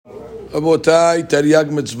Rabotai, Tariag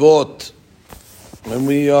Mitzvot. And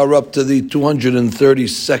we are up to the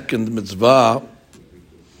 232nd mitzvah,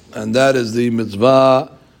 and that is the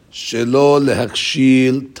mitzvah Shelo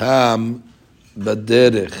lehakshil tam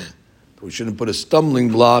baderech. We shouldn't put a stumbling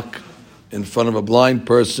block in front of a blind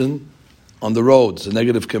person on the road. It's a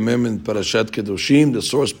negative commandment, Parashat Kedoshim. The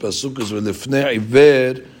source pasuk is V'lifnei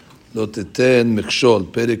iver lo titen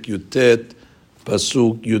mikshol, Perek Yutet,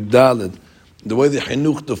 pasuk Yudaled. The way the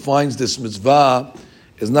Chinuch defines this mitzvah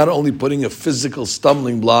is not only putting a physical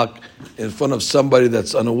stumbling block in front of somebody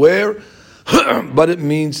that's unaware, but it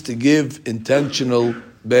means to give intentional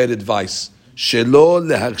bad advice. Shelo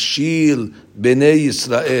lehakshil bnei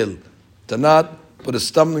Yisrael. To not put a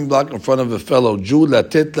stumbling block in front of a fellow Jew,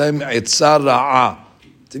 latet lahem etzah ra'ah.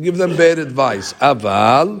 To give them bad advice.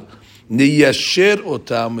 Aval niyasher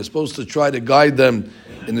otam. We're supposed to try to guide them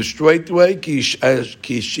in a straight way. Ki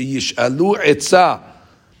yish'alu etzah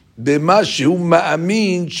b'ma shehu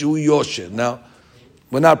ma'amin shehu yosher. Now,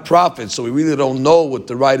 we're not prophets, so we really don't know what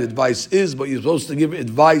the right advice is, but you're supposed to give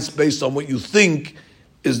advice based on what you think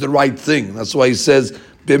is the right thing. That's why he says,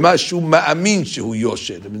 b'ma shehu ma'amin shehu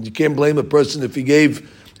yosher. I mean, you can't blame a person if he gave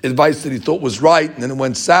advice that he thought was right and then it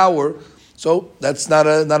went sour. So that's not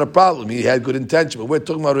a problem. He had good intention. But we're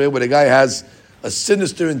talking about here where the guy has a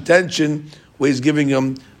sinister intention where he's giving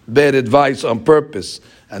him bad advice on purpose.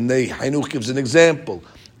 And the Chinuch gives an example.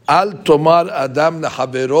 Al tomar adam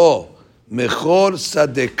lehavero mechor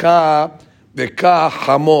sadeka beka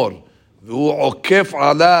hamor v'hu okef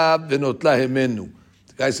alav v'notla himenu.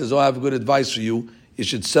 The guy says, I have good advice for you. You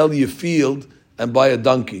should sell your field and buy a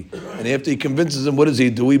donkey. And after he convinces him, what does he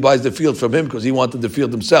do? He buys the field from him because he wanted the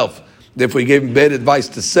field himself. Therefore, he gave him bad advice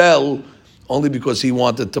to sell only because he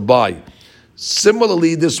wanted to buy.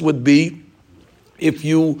 Similarly, this would be if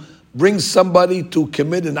you bring somebody to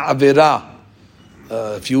commit an avirah.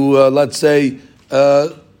 If you, let's say,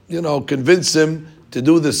 convince him to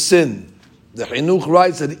do the sin. The Chinuch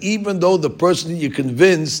writes that even though the person that you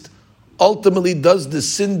convinced ultimately does the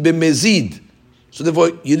sin b'mezid, so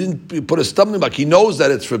therefore you didn't put a stumbling block. He knows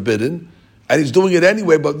that it's forbidden, and he's doing it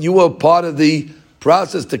anyway, but you were part of the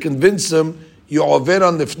process to convince him, you're over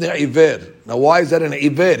on lifnei iver. Now, why is that an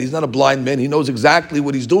iver? He's not a blind man. He knows exactly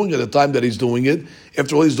what he's doing at the time that he's doing it.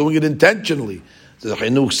 After all, he's doing it intentionally. So the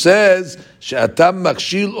Chinuch says, she'atam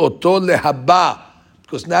makshil oto lehaba,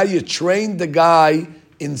 because now you trained the guy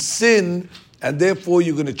in sin, and therefore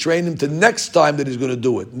you're going to train him to next time that he's going to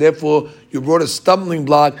do it. And therefore, you brought a stumbling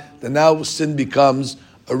block, that now sin becomes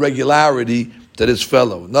a regularity to this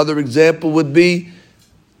fellow. Another example would be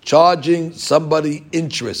charging somebody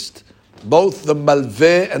interest. Both the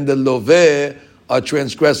malveh and the loveh are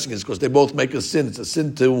transgressing it because they both make a sin. It's a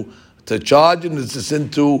sin to charge and it's a sin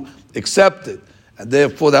to accept it. And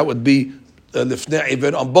therefore that would be lifnei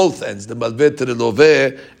iver on both ends, the malveh to the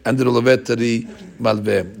loveh and the loveh to the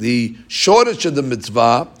malveh. The shortage of the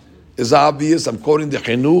mitzvah is obvious. I'm quoting the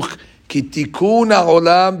Chinuch. Ki tikun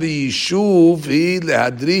ha'olam v'yishuv hi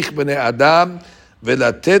lehadrich b'nei adam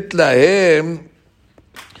v'latet lahem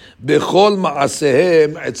b'chol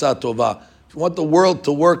ma'asehem etzah tova. If you want the world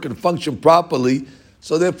to work and function properly,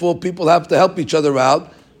 so therefore people have to help each other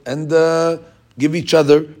out and give each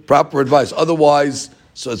other proper advice. Otherwise,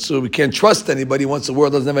 so we can't trust anybody. Once the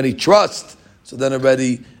world doesn't have any trust, so then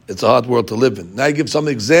already it's a hard world to live in. Now I give some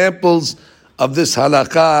examples of this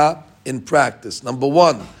halakha in practice. Number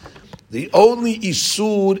one, the only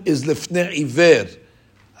isur is lifnei iver.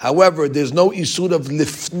 However, there's no isur of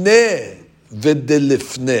lifnei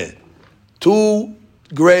v'delifnei. 2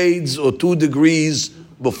 grades or 2 degrees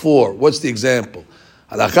before. What's the example?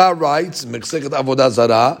 Halakha writes, Meksekat Avodah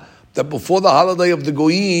Zarah, that before the holiday of the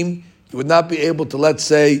Goyim, you would not be able to, let's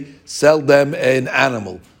say, sell them an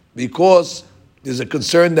animal, because there's a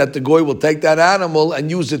concern that the Goy will take that animal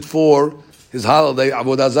and use it for his holiday,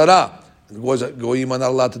 Avodah Zarah. And the Goyim are not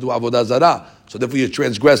allowed to do Avodah Zarah. So therefore you're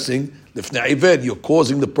transgressing Lifnei Iver. You're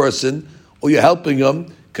causing the person, or you're helping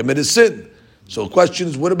him, commit a sin. So the question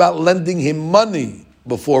is, what about lending him money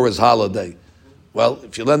before his holiday? Well,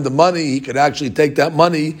 if you lend the money, he could actually take that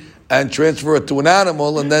money and transfer it to an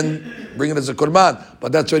animal and then bring it as a korban.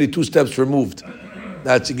 But that's already 2 steps removed.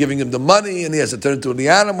 That's giving him the money and he has to turn it to the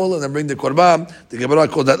animal and then bring the korban. The Gemara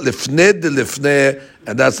calls that lifnei de lifnei,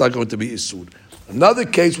 and that's not going to be isur. Another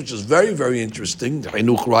case which is very, very interesting, the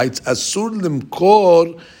Chinuch writes, asur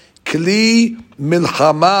limkor kli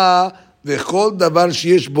milchama v'chol davar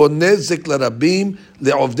sheyesh bo nezek l'rabim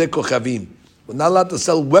le'ovdei kochavim. We're not allowed to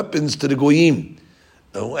sell weapons to the goyim,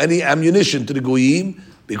 any ammunition to the goyim,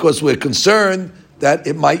 because we're concerned that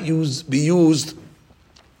it might be used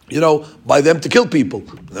by them to kill people.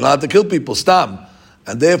 They're not allowed to kill people, stam.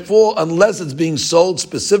 And therefore, unless it's being sold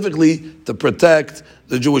specifically to protect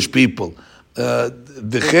the Jewish people.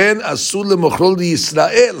 V'chen asur lemochro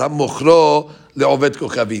liYisrael hamochro le'oved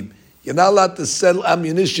kochavim. You're not allowed to sell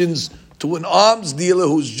ammunitions to an arms dealer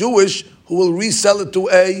who's Jewish, who will resell it to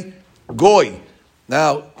a goy.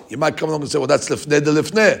 Now, you might come along and say, well, that's lifnei de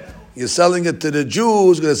lifnei. You're selling it to the Jew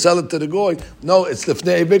who's going to sell it to the goy. No, it's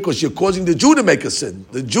lifnei because you're causing the Jew to make a sin.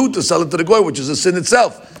 The Jew to sell it to the goy, which is a sin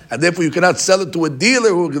itself. And therefore you cannot sell it to a dealer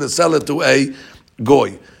who's going to sell it to a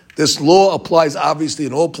goy. This law applies obviously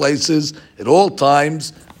in all places, at all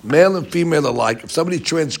times, male and female alike. If somebody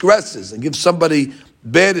transgresses and gives somebody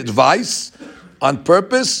bad advice on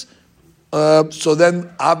purpose, so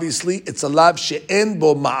then obviously it's a lav she'en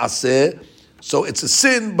bo ma'aseh, so it's a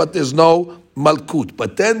sin, but there's no malkut.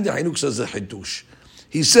 But then the Hinuk says a chidush.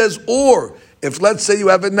 He says, or if let's say you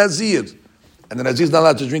have a nazir, and the nazir is not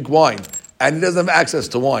allowed to drink wine, and he doesn't have access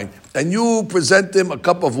to wine, and you present him a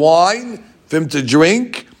cup of wine for him to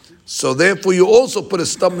drink, so therefore you also put a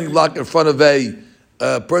stumbling block in front of a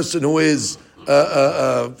person who is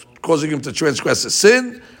causing him to transgress a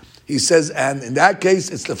sin. He says, and in that case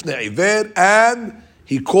it's lifnei iver, and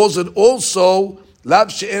he calls it also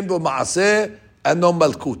lav she'en bo ma'aseh and no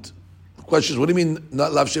malkut. The question is, what do you mean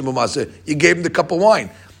not lav she'en bo ma'aseh? You gave him the cup of wine.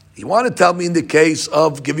 You want to tell me in the case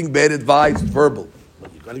of giving bad advice, verbal.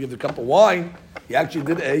 But you've got to give the cup of wine. He actually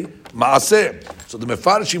did a ma'aseh. So the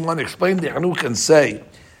Mefarshim want to explain the Hanuk and say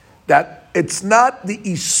that it's not, the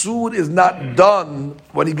isur is not done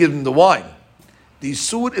when he gives him the wine. The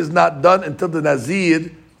isur is not done until the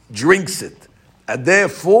nazir drinks it. And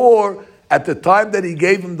therefore, at the time that he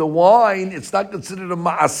gave him the wine, it's not considered a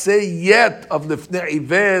ma'aseh yet of lifnei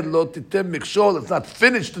iver lo titem mikshol. It's not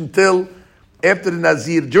finished until after the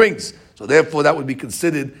nazir drinks. So therefore, that would be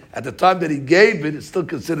considered, at the time that he gave it, it's still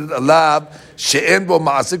considered a lav she'en bo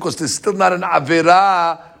ma'aseh, because there's still not an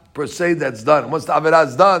avirah per se that's done. Once the avirah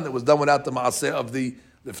is done, it was done without the ma'aseh of the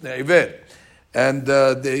lifnei iver. And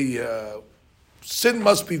the sin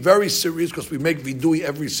must be very serious, because we make vidui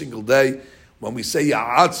every single day when we say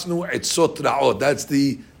ya'atznu etzot ra'ot. That's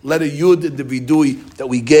the letter yud in the vidui that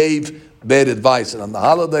we gave bad advice. And on the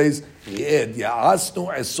holidays we add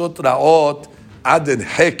ya'atznu etzot ra'ot aden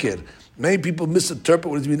heker. Many people misinterpret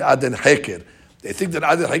what it means aden heker. They think that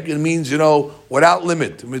aden heker means, without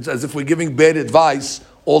limit. It means as if we're giving bad advice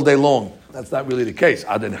all day long. That's not really the case,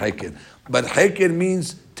 aden heker. But heker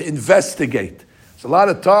means to investigate. So a lot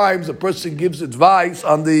of times a person gives advice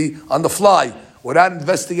on the fly without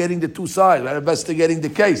investigating the two sides, without investigating the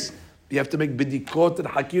case. You have to make bidikot and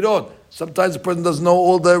hakirot. Sometimes the person doesn't know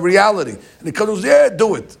all the reality, and he comes,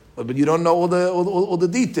 do it, but you don't know all the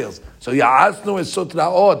details. So ya'asnu esot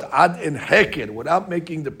ra'ot ad in heker, without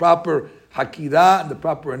making the proper hakirah and the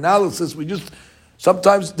proper analysis.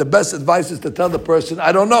 Sometimes the best advice is to tell the person,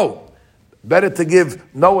 I don't know. Better to give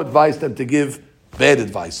no advice than to give bad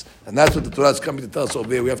advice. And that's what the Torah is coming to tell us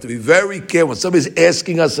over here. We have to be very careful. When somebody's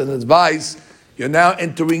asking us an advice, you're now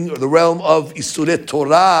entering the realm of Isuret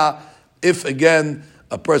Torah, if again,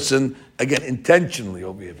 a person, intentionally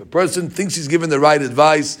over here. If a person thinks he's giving the right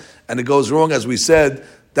advice and it goes wrong, as we said,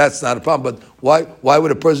 that's not a problem. But why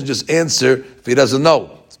would a person just answer if he doesn't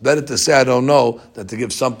know? It's better to say I don't know than to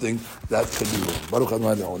give something that could be wrong. Baruch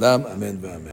Adonai Le'olam. Amen.